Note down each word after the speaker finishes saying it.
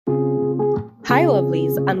Hi,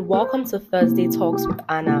 lovelies, and welcome to Thursday Talks with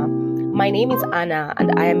Anna. My name is Anna,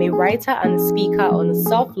 and I am a writer and speaker on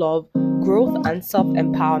self love, growth, and self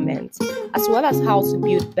empowerment, as well as how to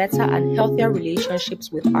build better and healthier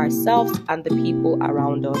relationships with ourselves and the people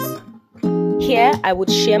around us. Here, I would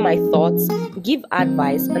share my thoughts, give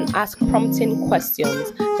advice, and ask prompting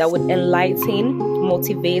questions that would enlighten,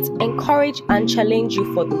 motivate, encourage, and challenge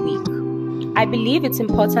you for the week. I believe it's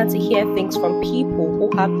important to hear things from people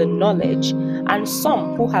who have the knowledge and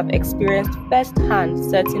some who have experienced firsthand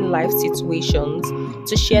certain life situations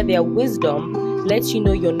to share their wisdom, let you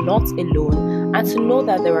know you're not alone, and to know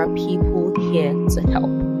that there are people here to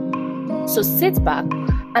help. So sit back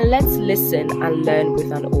and let's listen and learn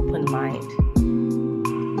with an open mind.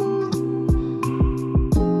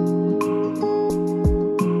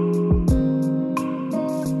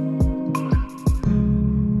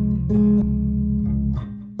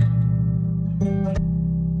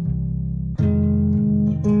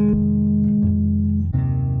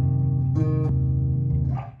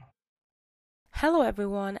 Hello,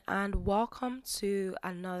 everyone, and welcome to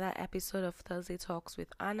another episode of Thursday Talks with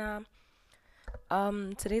Anna.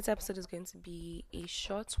 Today's episode is going to be a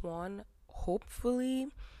short one, hopefully.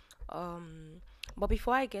 But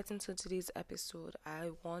before I get into today's episode, I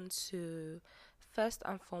want to first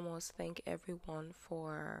and foremost thank everyone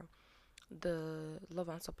for the love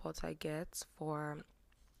and support I get, for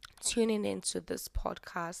tuning into this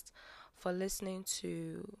podcast, for listening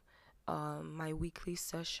to my weekly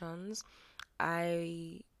sessions.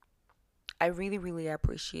 I really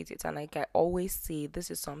appreciate it, and like I always say,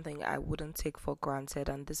 this is something I wouldn't take for granted,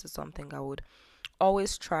 and this is something I would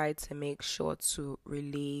always try to make sure to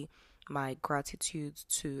relay my gratitude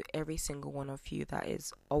to every single one of you that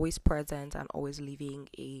is always present and always leaving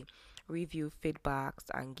a review,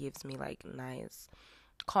 feedbacks, and gives me like nice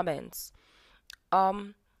comments.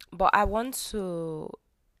 But I want to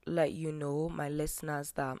let you know, my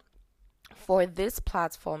listeners, that for this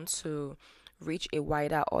platform to reach a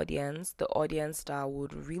wider audience, the audience that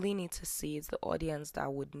would really need to see it, the audience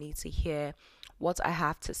that would need to hear what I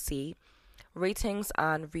have to say, ratings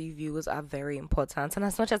and reviews are very important. And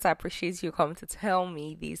as much as I appreciate you coming to tell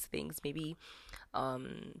me these things, maybe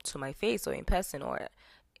to my face or in person or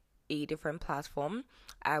a different platform,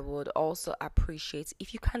 I would also appreciate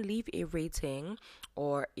if you can leave a rating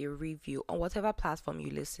or a review on whatever platform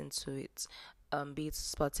you listen to it, be it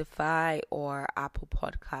Spotify or Apple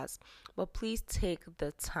Podcasts. But please take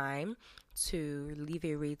the time to leave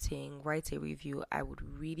a rating, write a review. I would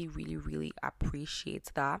really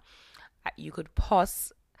appreciate that. You could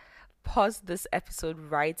pause this episode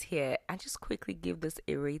right here and just quickly give this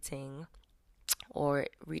a rating or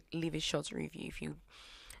leave a short review. If you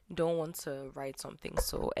don't want to write something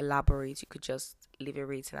so elaborate, you could just leave a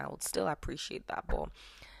rating. I would still appreciate that, but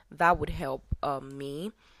that would help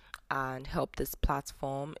me and help this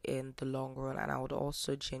platform in the long run, and I would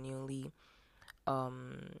also genuinely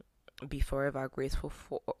be forever grateful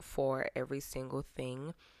for every single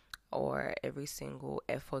thing or every single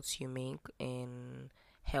effort you make in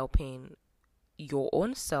helping your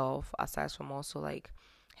own self, aside from also like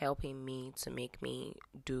helping me to make me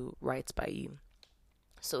do right by you.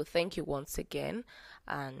 So thank you once again,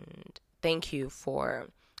 and thank you for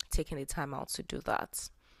taking the time out to do that.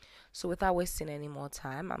 So without wasting any more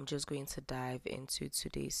time, I'm just going to dive into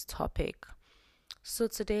today's topic. So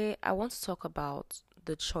today I want to talk about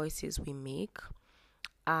the choices we make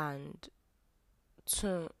and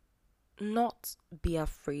to not be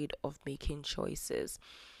afraid of making choices.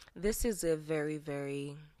 This is a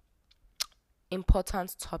very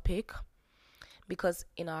important topic because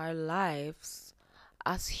in our lives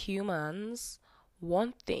as humans,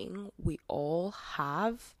 one thing we all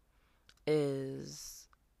have is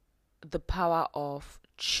the power of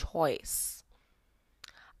choice.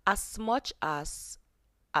 As much as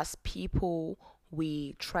people,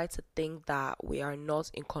 we try to think that we are not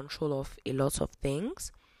in control of a lot of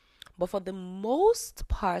things, but for the most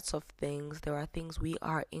parts of things, there are things we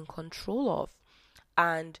are in control of.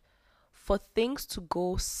 And for things to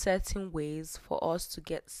go certain ways, for us to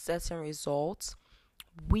get certain results,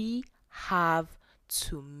 we have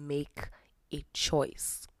to make a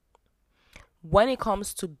choice. When it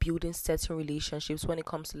comes to building certain relationships, when it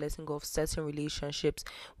comes to letting go of certain relationships,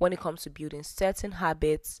 when it comes to building certain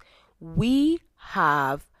habits, we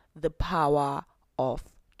have the power of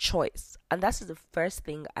choice. And that's the first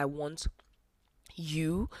thing I want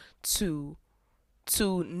you to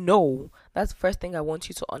know. That's the first thing I want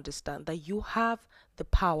you to understand, that you have the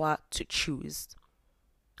power to choose,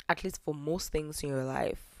 at least for most things in your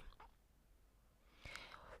life.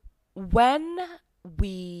 When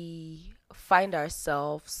we find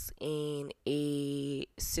ourselves in a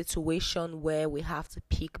situation where we have to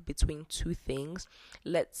pick between two things.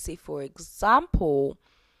 Let's say, for example,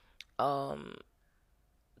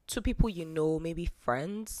 two people maybe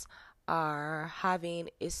friends, are having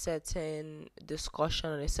a certain discussion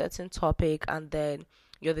on a certain topic, and then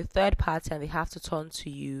you're the third party and they have to turn to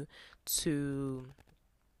you to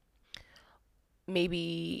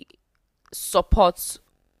maybe support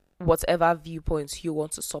whatever viewpoints you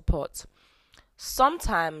want to support.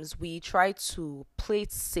 Sometimes we try to play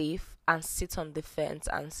it safe and sit on the fence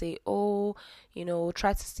and say, oh,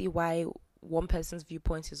 try to see why one person's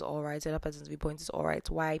viewpoint is all right, the other person's viewpoint is all right.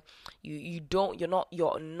 Why you're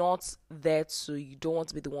not there to, you don't want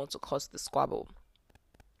to be the one to cause the squabble.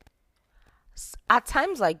 At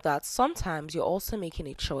times like that, sometimes you're also making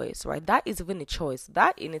a choice, right? That is even a choice.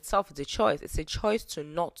 That in itself is a choice. It's a choice to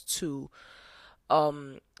not to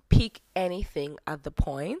pick anything at the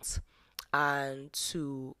point, and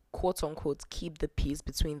to quote unquote keep the peace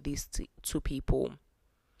between these two people.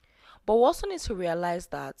 But we also need to realize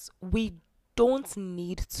that we don't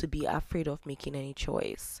need to be afraid of making any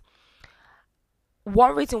choice.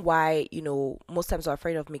 One reason why, most times we're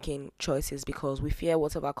afraid of making choices because we fear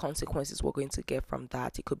whatever consequences we're going to get from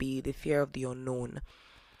that. It could be the fear of the unknown.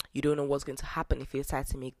 You don't know what's going to happen if you decide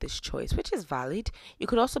to make this choice, which is valid. It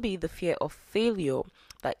could also be the fear of failure,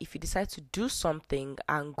 that if you decide to do something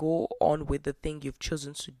and go on with the thing you've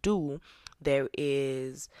chosen to do, there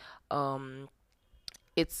is,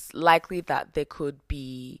 it's likely that there could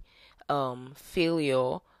be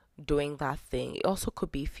failure doing that thing. It also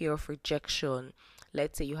could be fear of rejection.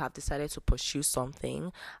 Let's say you have decided to pursue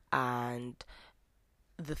something, and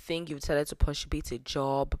the thing you've decided to pursue, be it a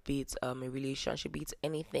job, be it a relationship, be it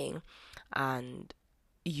anything, and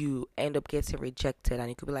you end up getting rejected, and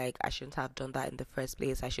you could be like, I shouldn't have done that in the first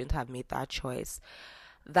place, I shouldn't have made that choice.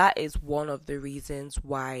 That is one of the reasons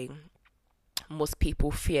why most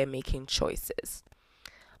people fear making choices.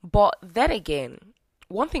 But then again,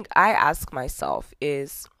 one thing I ask myself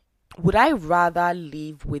is, would I rather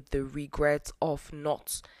live with the regret of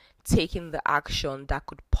not taking the action that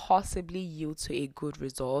could possibly yield to a good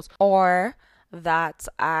result, or that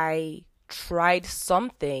I tried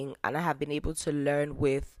something and I have been able to learn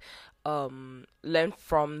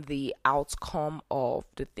from the outcome of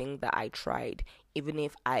the thing that I tried, even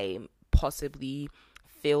if I possibly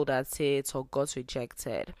failed at it or got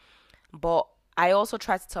rejected? But I also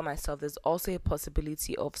try to tell myself there's also a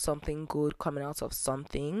possibility of something good coming out of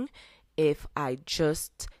something if I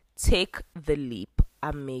just take the leap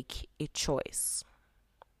and make a choice.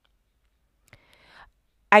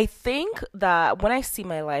 I think that when I see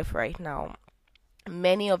my life right now,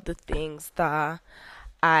 many of the things that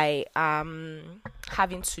I am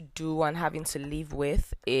having to do and having to live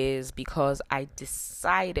with is because I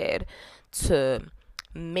decided to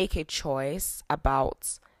make a choice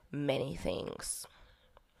about many things.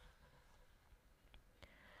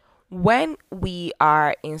 When we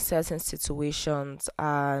are in certain situations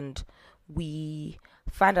and we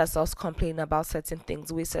find ourselves complaining about certain things,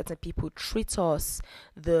 the way certain people treat us,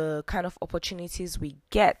 the kind of opportunities we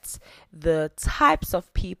get, the types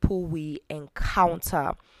of people we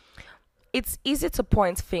encounter, it's easy to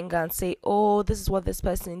point finger and say, oh, this is what this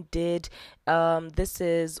person did, this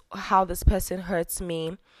is how this person hurts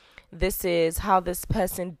me, this is how this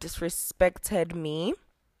person disrespected me.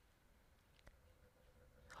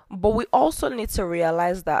 But we also need to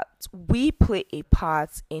realize that we play a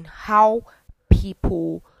part in how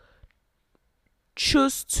people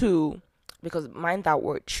choose to, because mind that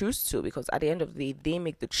word choose to, because at the end of the day, they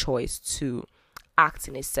make the choice to act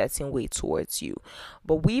in a certain way towards you.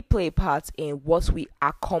 But we play a part in what we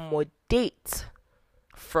accommodate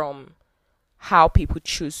from how people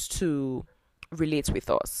choose to relate with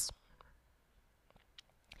us.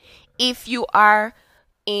 If you are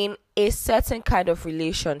in a certain kind of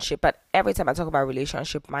relationship, but every time I talk about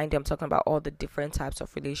relationship, mind you, I'm talking about all the different types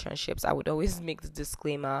of relationships. I would always make the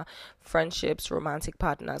disclaimer: friendships, romantic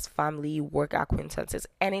partners, family, work acquaintances,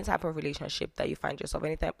 any type of relationship that you find yourself,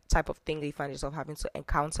 any type of thing that you find yourself having to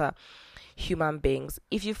encounter human beings.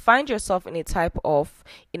 If you find yourself in a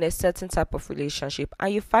certain type of relationship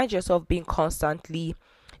and you find yourself being constantly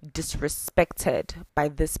disrespected by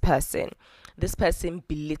this person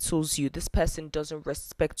belittles you, this person doesn't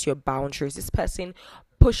respect your boundaries, this person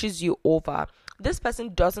pushes you over, this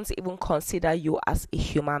person doesn't even consider you as a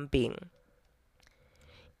human being.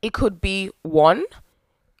 It could be one,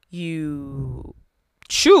 you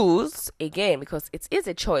choose, again, because it is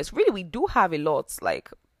a choice. Really, we do have a lot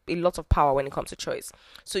of power when it comes to choice.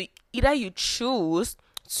 So either you choose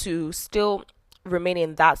to still remain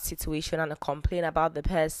in that situation and complain about the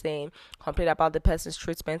person, complain about the person's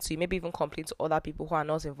treatment to you, maybe even complain to other people who are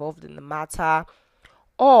not involved in the matter,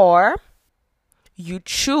 or you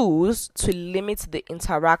choose to limit the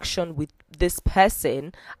interaction with this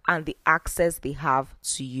person and the access they have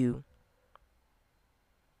to you.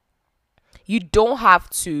 You don't have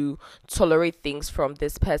to tolerate things from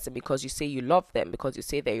this person because you say you love them, because you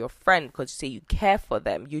say they're your friend, because you say you care for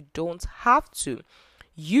them. You don't have to.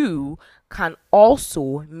 You can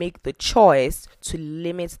also make the choice to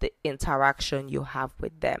limit the interaction you have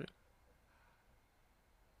with them.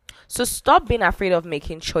 So stop being afraid of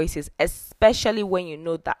making choices, especially when you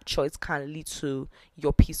know that choice can lead to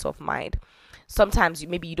your peace of mind. Sometimes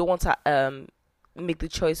maybe you don't want to make the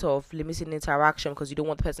choice of limiting interaction because you don't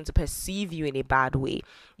want the person to perceive you in a bad way.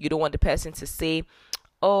 You don't want the person to say,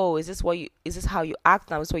 "Oh, is this how you act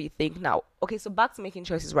now? Is this what you think now?" Okay, so back to making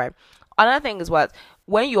choices, right? Another thing is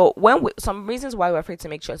some reasons why we're afraid to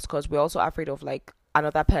make choices because we're also afraid of like how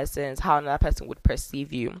another person would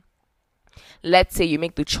perceive you. Let's say you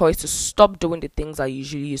make the choice to stop doing the things I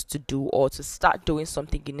usually used to do or to start doing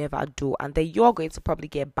something you never do, and then you're going to probably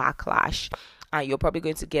get backlash, and you're probably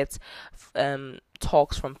going to get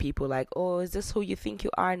talks from people like, "Oh, is this who you think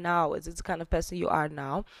you are now? Is this the kind of person you are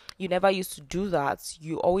now? You never used to do that.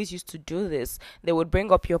 You always used to do this." They would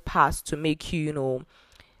bring up your past to make you,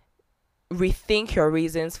 rethink your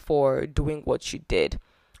reasons for doing what you did.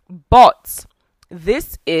 But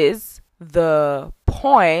this is the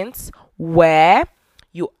point where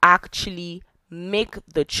you actually make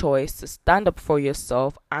the choice to stand up for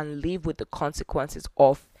yourself and live with the consequences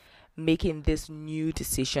of making this new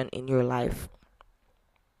decision in your life.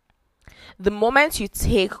 The moment you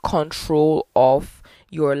take control of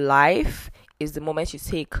your life is the moment you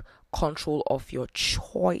take control of your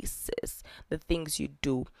choices, the things you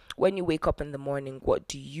do. When you wake up in the morning, what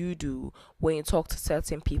do you do? When you talk to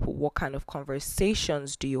certain people, what kind of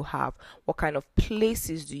conversations do you have? What kind of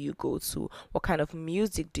places do you go to? What kind of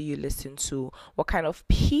music do you listen to? What kind of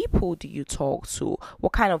people do you talk to?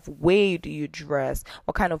 What kind of way do you dress?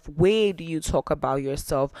 What kind of way do you talk about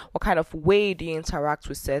yourself? What kind of way do you interact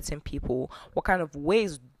with certain people? What kind of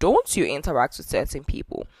ways don't you interact with certain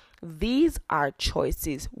people? These are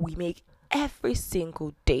choices we make every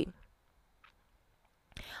single day.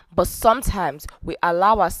 But sometimes we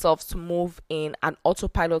allow ourselves to move in an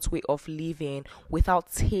autopilot way of living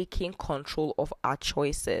without taking control of our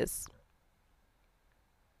choices.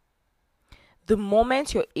 The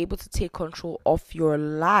moment you're able to take control of your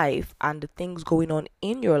life and the things going on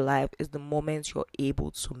in your life is the moment you're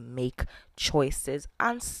able to make choices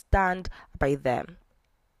and stand by them.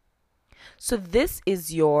 So this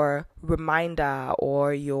is your reminder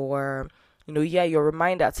or your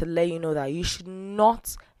reminder to let you know that you should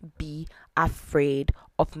not be afraid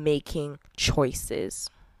of making choices.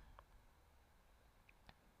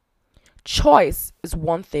 Choice is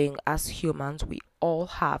one thing as humans we all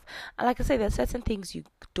have. And like I said, there are certain things you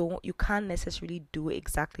can't necessarily do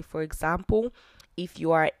exactly. For example, if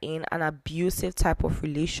you are in an abusive type of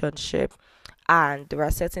relationship and there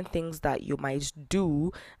are certain things that you might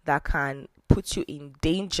do that can put you in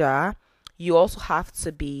danger, you also have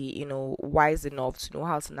to be, wise enough to know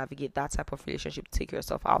how to navigate that type of relationship, take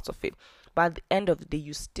yourself out of it. But at the end of the day,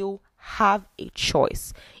 you still have a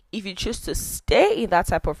choice. If you choose to stay in that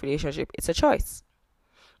type of relationship, it's a choice.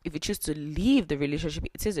 If you choose to leave the relationship,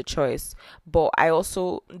 it is a choice. But I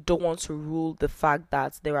also don't want to rule the fact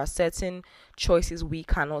that there are certain choices we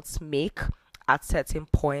cannot make at certain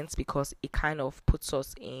points because it kind of puts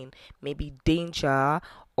us in maybe danger,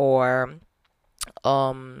 or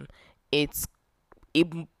it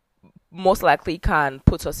most likely can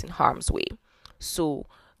put us in harm's way. So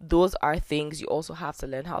those are things you also have to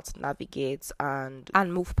learn how to navigate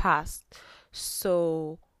and move past.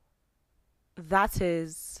 So that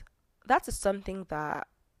is something that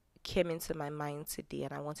came into my mind today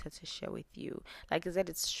and I wanted to share with you. Like I said,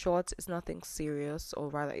 it's short, it's nothing serious, or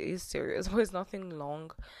rather it is serious, but it's nothing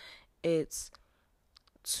long. It's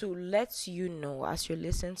to let you know as you're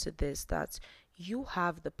listening to this that you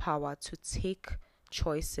have the power to take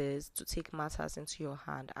choices, to take matters into your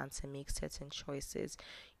hand and to make certain choices.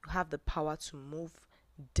 You have the power to move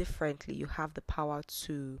differently. You have the power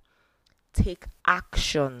to take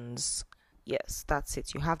actions. Yes, that's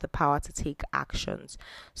it. You have the power to take actions.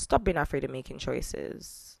 Stop being afraid of making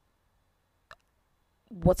choices.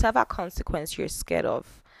 Whatever consequence you're scared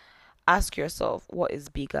of, ask yourself, what is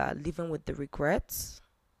bigger, living with the regrets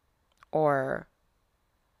or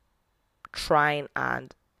trying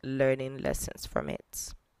and learning lessons from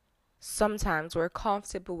it? Sometimes we're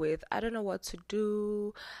comfortable with, I don't know what to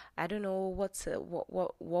do, I don't know what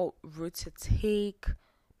route to take.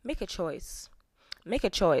 Make a choice. Make a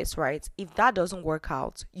choice, right? If that doesn't work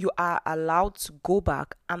out, you are allowed to go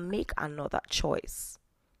back and make another choice.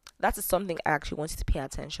 That is something I actually want you to pay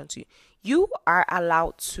attention to. You are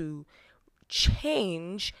allowed to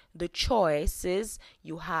change the choices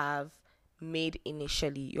you have made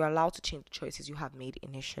initially. You're allowed to change the choices you have made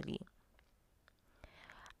initially.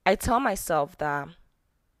 I tell myself that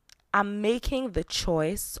I'm making the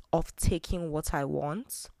choice of taking what I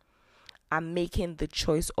want. I'm making the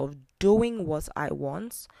choice of doing what I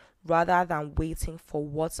want rather than waiting for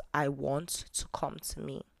what I want to come to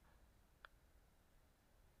me.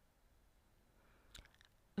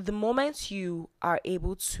 The moment you are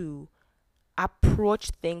able to approach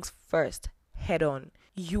things first head on,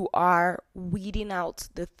 you are weeding out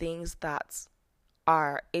the things that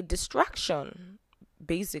are a distraction.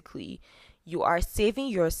 Basically, you are saving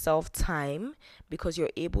yourself time because you're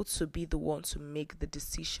able to be the one to make the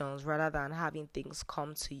decisions rather than having things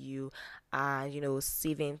come to you and,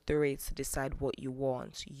 saving through it to decide what you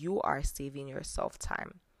want. You are saving yourself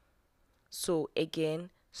time. So again,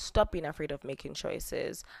 stop being afraid of making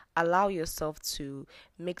choices. Allow yourself to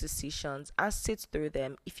make decisions and sit through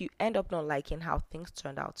them. If you end up not liking how things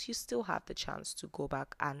turned out, you still have the chance to go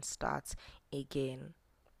back and start again.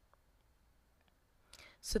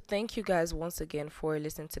 So thank you guys once again for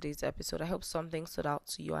listening to this episode. I hope something stood out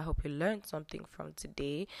to you. I hope you learned something from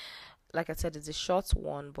today. Like I said, it's a short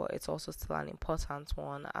one, but it's also still an important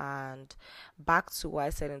one. And back to what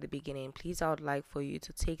I said in the beginning, please, I would like for you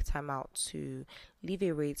to take time out to leave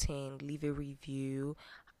a rating, leave a review.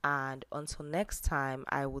 And until next time,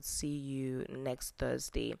 I will see you next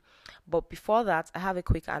Thursday. But before that, I have a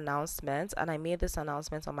quick announcement, and I made this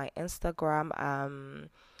announcement on my Instagram.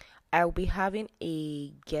 I'll be having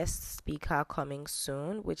a guest speaker coming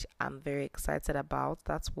soon, which I'm very excited about.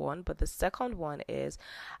 That's one. But the second one is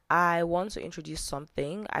I want to introduce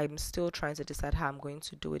something. I'm still trying to decide how I'm going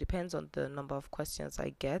to do it. Depends on the number of questions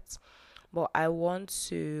I get. But I want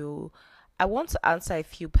to answer a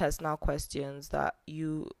few personal questions that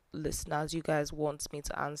you listeners, you guys want me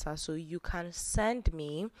to answer. So you can send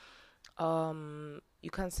me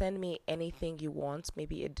anything you want,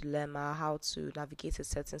 maybe a dilemma, how to navigate a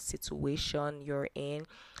certain situation you're in,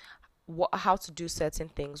 how to do certain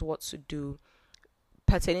things, what to do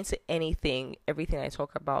pertaining to everything I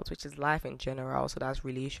talk about, which is life in general. So that's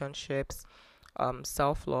relationships,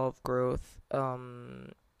 self-love, growth,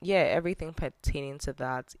 everything pertaining to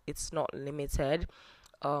that. It's not limited.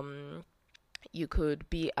 You could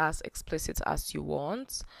be as explicit as you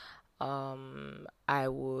want.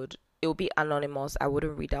 It will be anonymous. I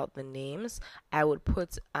wouldn't read out the names. I would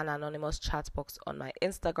put an anonymous chat box on my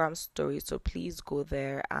Instagram story. So please go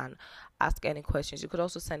there and ask any questions. You could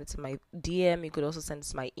also send it to my DM. You could also send it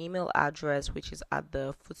to my email address, which is at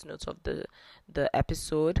the footnotes of the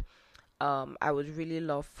episode. I would really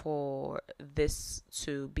love for this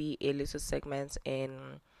to be a little segment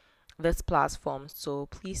in this platform. So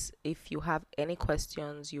please, if you have any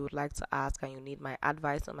questions you would like to ask and you need my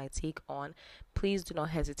advice or my take on, please do not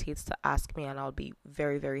hesitate to ask me, and I'll be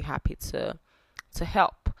very, very happy to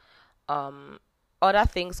help. Other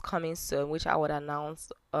things coming soon, which I would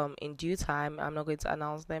announce in due time. I'm not going to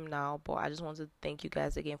announce them now, but I just want to thank you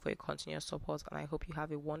guys again for your continuous support, and I hope you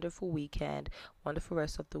have a wonderful weekend, wonderful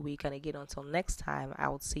rest of the week, and again, until next time, I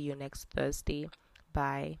will see you next Thursday.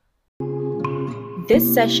 Bye.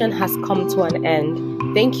 This session has come to an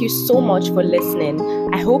end. Thank you so much for listening.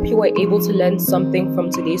 I hope you were able to learn something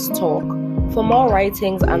from today's talk. For more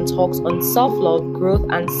writings and talks on self-love, growth,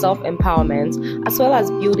 and self-empowerment, as well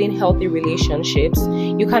as building healthy relationships,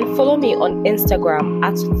 you can follow me on Instagram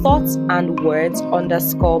at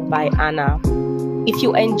thoughtsandwords_by_Anna. If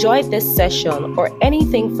you enjoyed this session or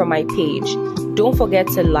anything from my page, don't forget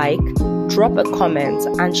to like, drop a comment,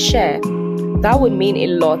 and share. That would mean a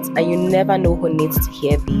lot, and you never know who needs to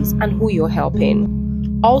hear these and who you're helping.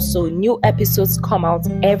 Also, new episodes come out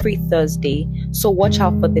every Thursday, so watch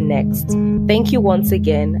out for the next. Thank you once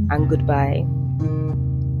again, and goodbye.